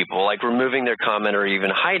censoring people, like removing their comment or even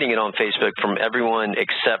hiding it on Facebook from everyone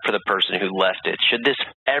except for the person who left it? Should this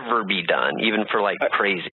ever be done, even for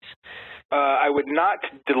crazies? I would not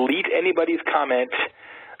delete anybody's comment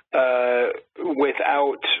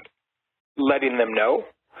without letting them know.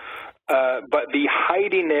 But the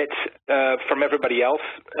hiding it from everybody else,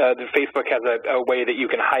 the Facebook has a way that you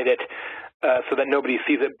can hide it so that nobody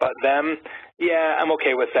sees it but them. Yeah, I'm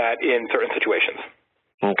okay with that in certain situations.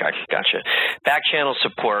 Okay, gotcha. Back channel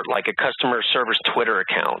support, like a customer service Twitter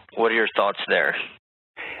account. What are your thoughts there?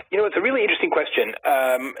 It's a really interesting question.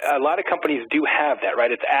 A lot of companies do have that,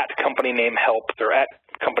 right? It's at company name help or at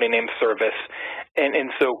company name service.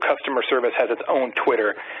 And so customer service has its own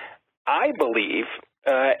Twitter. I believe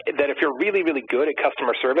that if you're really, really good at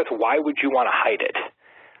customer service, why would you want to hide it?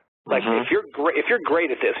 If you're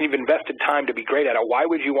great at this and you've invested time to be great at it, why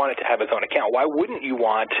would you want it to have its own account? Why wouldn't you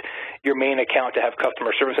want your main account to have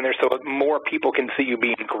customer service in there so that more people can see you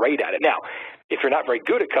being great at it? Now, if you're not very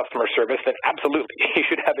good at customer service, then absolutely you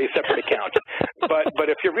should have a separate account. But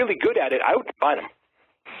if you're really good at it, I would combine them.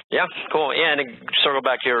 Yeah, cool. Yeah, and to circle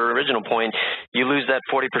back to your original point, you lose that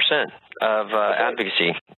 40% of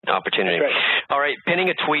advocacy opportunity. That's right. All right, pinning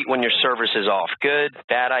a tweet when your service is off. Good,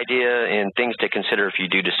 bad idea, and things to consider if you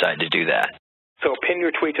do decide to do that. So pin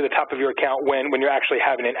your tweet to the top of your account when you're actually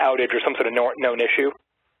having an outage or some sort of known issue?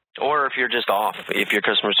 Or if you're just off, if your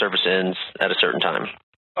customer service ends at a certain time.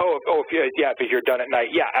 If you're done at night.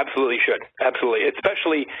 Yeah, absolutely should. Absolutely.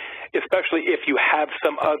 Especially if you have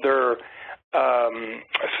some other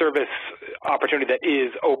service opportunity that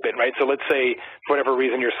is open, right? So let's say for whatever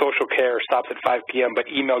reason your social care stops at 5 p.m. but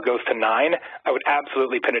email goes to 9. I would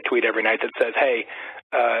absolutely pin a tweet every night that says, hey,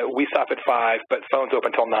 we stop at 5, but phone's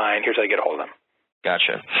open until 9. Here's how you get a hold of them.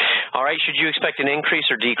 Gotcha. All right. Should you expect an increase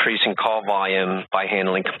or decrease in call volume by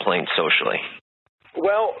handling complaints socially?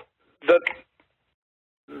 Well,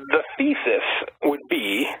 the thesis would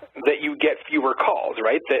be that you get fewer calls,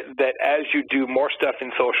 right? That as you do more stuff in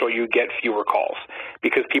social, you get fewer calls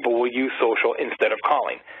because people will use social instead of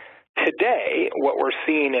calling. today, what we're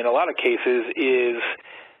seeing in a lot of cases is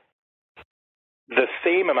the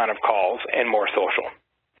same amount of calls and more social,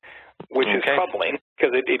 which is troubling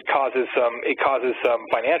because it causes some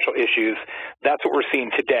financial issues. That's what we're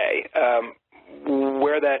seeing today.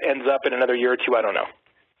 Where that ends up in another year or two, I don't know.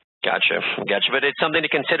 Gotcha. But it's something to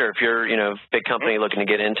consider. If you're, big company looking to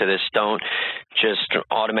get into this, don't just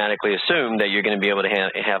automatically assume that you're going to be able to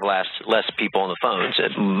have less people on the phones.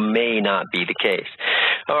 It may not be the case.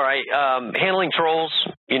 All right. Handling trolls,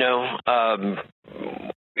 this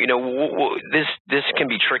can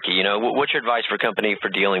be tricky. What's your advice for a company for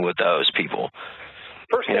dealing with those people?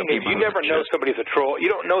 First thing is you never know somebody's a troll. You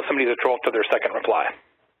don't know somebody's a troll till their second reply.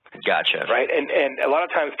 Gotcha. Right? And a lot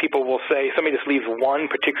of times people will say, somebody just leaves one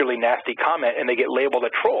particularly nasty comment and they get labeled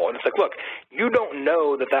a troll. And it's like, look, you don't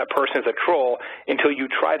know that that person is a troll until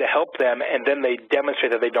you try to help them and then they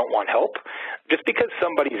demonstrate that they don't want help. Just because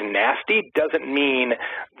somebody's nasty doesn't mean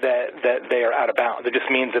that they are out of bounds. It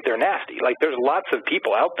just means that they're nasty. Like, there's lots of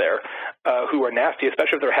people out there who are nasty,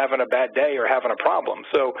 especially if they're having a bad day or having a problem.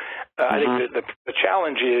 So I think the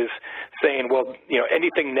challenge is saying, well,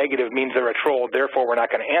 anything negative means they're a troll, therefore we're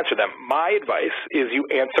not going to answer them. My advice is you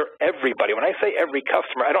answer everybody. When I say every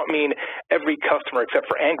customer, I don't mean every customer except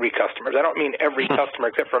for angry customers. I don't mean every customer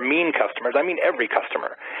except for mean customers. I mean every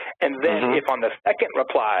customer. And then if on the second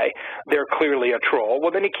reply they're clearly a troll, well,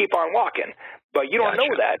 then you keep on walking. But you don't know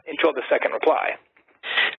that until the second reply.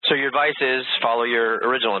 So your advice is follow your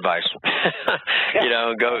original advice.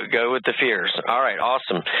 Go with the fears. All right,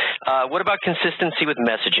 awesome. What about consistency with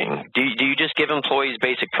messaging? Do you just give employees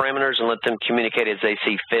basic parameters and let them communicate as they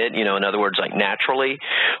see fit, in other words, like naturally?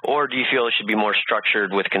 Or do you feel it should be more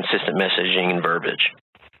structured with consistent messaging and verbiage?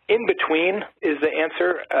 In between is the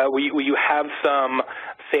answer. Will you have some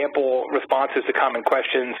sample responses to common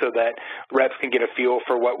questions so that reps can get a feel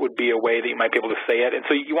for what would be a way that you might be able to say it? And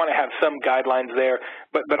so you want to have some guidelines there,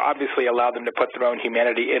 but obviously allow them to put their own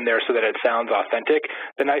humanity in there so that it sounds authentic.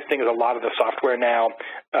 The nice thing is a lot of the software now,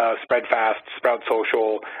 Spreadfast, Sprout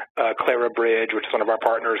Social, Clarabridge, which is one of our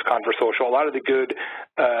partners, Conversocial, a lot of the good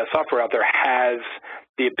software out there has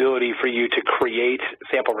the ability for you to create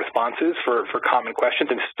sample responses for common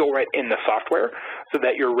questions and store it in the software so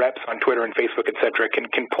that your reps on Twitter and Facebook, et cetera,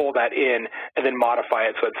 can pull that in and then modify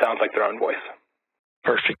it so it sounds like their own voice.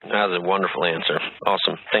 Perfect. That was a wonderful answer.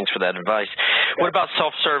 Awesome. Thanks for that advice. What about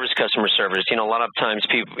self-service customer service? A lot of times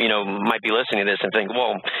people, might be listening to this and think,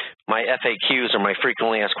 well, my FAQs or my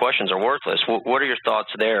frequently asked questions are worthless. What are your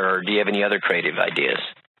thoughts there, or do you have any other creative ideas?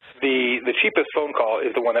 The cheapest phone call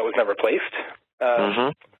is the one that was never placed.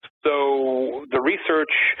 So the research,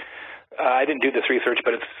 I didn't do this research,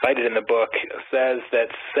 but it's cited in the book, says that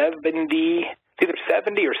either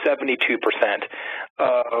 70 or 72%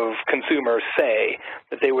 of consumers say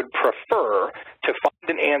that they would prefer to find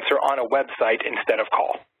an answer on a website instead of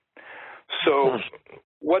call. So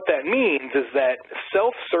what that means is that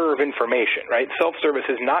self-serve information, right? Self-service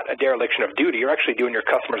is not a dereliction of duty. You're actually doing your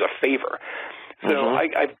customers a favor. So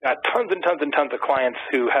I've got tons and tons and tons of clients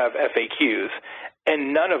who have FAQs,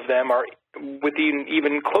 and none of them are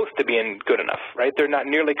even close to being good enough, right? They're not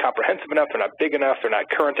nearly comprehensive enough. They're not big enough. They're not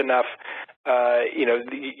current enough.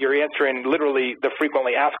 You're answering literally the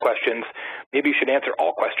frequently asked questions. Maybe you should answer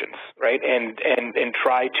all questions, right? And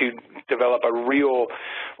try to develop a real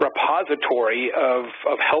repository of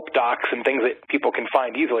help docs and things that people can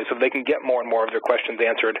find easily so they can get more and more of their questions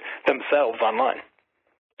answered themselves online.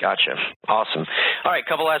 Gotcha. Awesome. All right,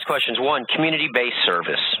 couple last questions. One, community-based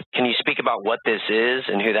service. Can you speak about what this is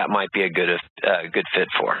and who that might be a good fit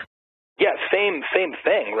for? Yeah, same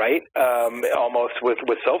thing, right? Almost with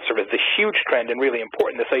self-service, the huge trend and really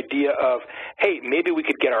important, this idea of, hey, maybe we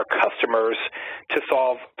could get our customers to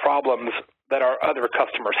solve problems that our other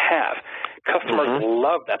customers have. Customers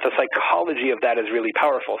love that. The psychology of that is really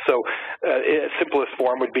powerful. So simplest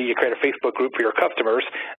form would be you create a Facebook group for your customers,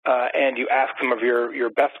 and you ask some of your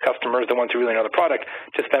best customers, the ones who really know the product,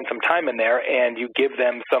 to spend some time in there, and you give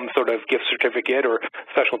them some sort of gift certificate or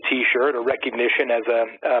special T-shirt or recognition as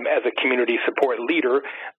a community support leader.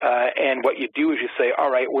 And what you do is you say,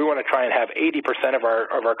 all right, we want to try and have 80% of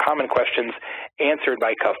our common questions answered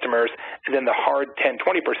by customers, and then the hard 10,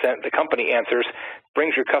 20% the company answers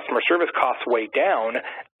brings your customer service costs way down,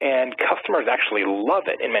 and customers actually love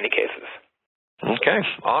it in many cases. Okay,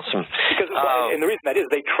 awesome. Because, and the reason that is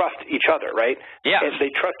they trust each other, right? Yeah. And they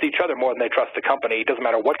trust each other more than they trust the company. It doesn't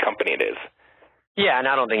matter what company it is. Yeah, and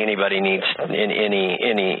I don't think anybody needs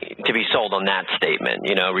any to be sold on that statement.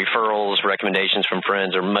 Referrals, recommendations from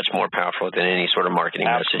friends are much more powerful than any sort of marketing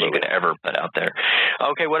message you could ever put out there.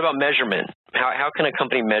 Okay, what about measurement? how can a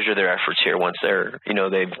company measure their efforts here once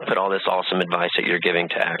they've put all this awesome advice that you're giving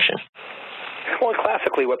to action? Well,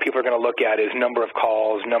 classically, what people are going to look at is number of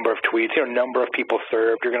calls, number of tweets, number of people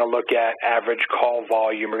served. You're going to look at average call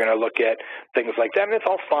volume. You're going to look at things like that, and it's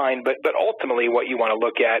all fine. But ultimately, what you want to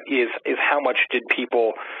look at is how much did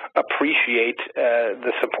people appreciate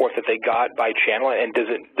the support that they got by channel, and does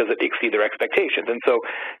it exceed their expectations? And so,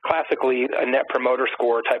 classically, a Net Promoter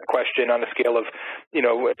Score type question on a scale of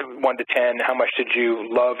 1 to 10, how much did you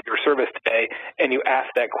love your service today? And you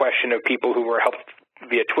ask that question of people who were helped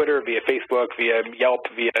via Twitter, via Facebook, via Yelp,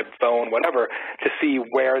 via phone, whatever, to see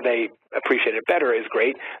where they appreciate it better is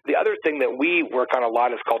great. The other thing that we work on a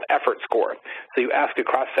lot is called effort score. So you ask a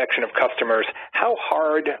cross-section of customers, how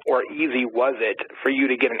hard or easy was it for you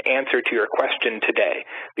to get an answer to your question today?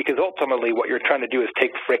 Because ultimately what you're trying to do is take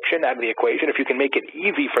friction out of the equation. If you can make it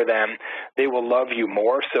easy for them, they will love you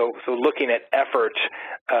more. So looking at effort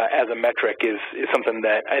as a metric is something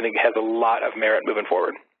that I think has a lot of merit moving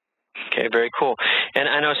forward. Okay, very cool. And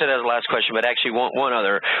I know I said that was the last question, but actually one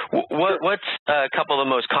other. What's a couple of the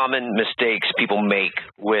most common mistakes people make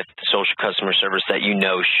with social customer service that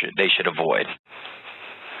they should avoid?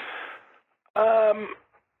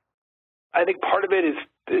 I think part of it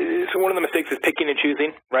is one of the mistakes is picking and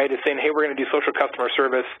choosing, right? Is saying, hey, we're going to do social customer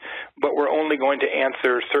service, but we're only going to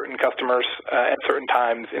answer certain customers at certain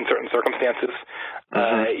times in certain circumstances.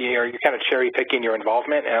 You're kind of cherry picking your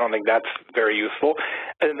involvement, and I don't think that's very useful.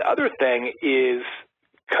 And the other thing is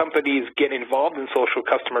companies get involved in social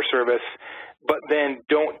customer service, but then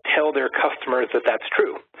don't tell their customers that that's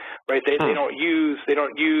true, right? They don't use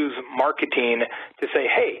marketing to say,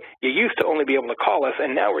 hey, you used to only be able to call us,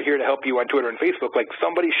 and now we're here to help you on Twitter and Facebook. Like,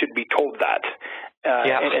 somebody should be told that.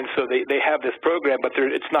 And so they have this program, but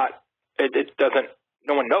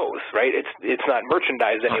no one knows, right? It's not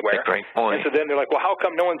merchandised anywhere. Great point. And so then they're like, well, how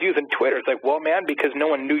come no one's using Twitter? It's like, well, man, because no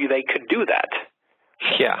one knew they could do that.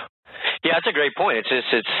 Yeah. Yeah, that's a great point. It's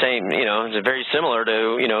same, it's very similar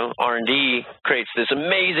to, R&D creates this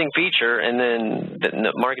amazing feature, and then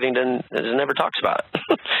the marketing never talks about it.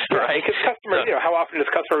 Right? Because customers, how often does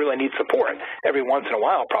customer really need support? Every once in a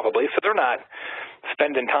while, probably. So they're not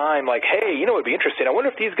spending time like, hey, it would be interesting. I wonder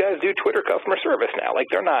if these guys do Twitter customer service now. Like,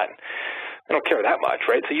 they don't care that much,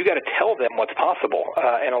 right? So you got to tell them what's possible.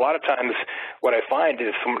 And a lot of times what I find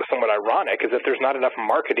is somewhat ironic is that there's not enough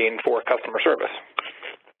marketing for customer service.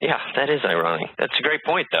 Yeah, that is ironic. That's a great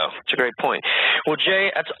point, though. It's a great point. Well, Jay,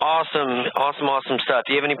 that's awesome stuff.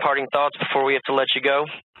 Do you have any parting thoughts before we have to let you go?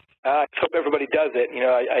 I hope everybody does it.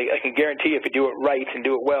 I can guarantee if you do it right and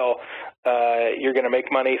do it well, you're going to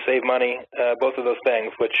make money, save money, both of those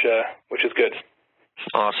things, which is good.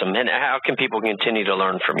 Awesome. And how can people continue to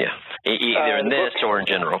learn from you, either in this or in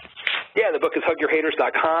general? Yeah, the book is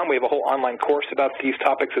hugyourhaters.com. We have a whole online course about these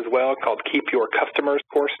topics as well called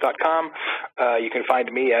keepyourcustomerscourse.com. You can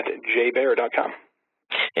find me at jaybaer.com.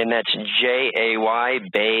 And that's Jaybayber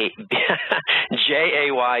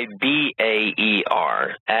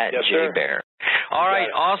at Jaybaer. All right,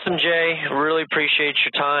 awesome, Jay. Really appreciate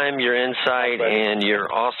your time, your insight, and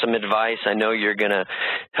your awesome advice. I know you're going to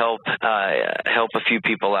help a few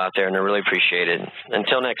people out there, and I really appreciate it.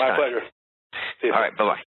 Until next time. My pleasure. See you. All right, bye-bye.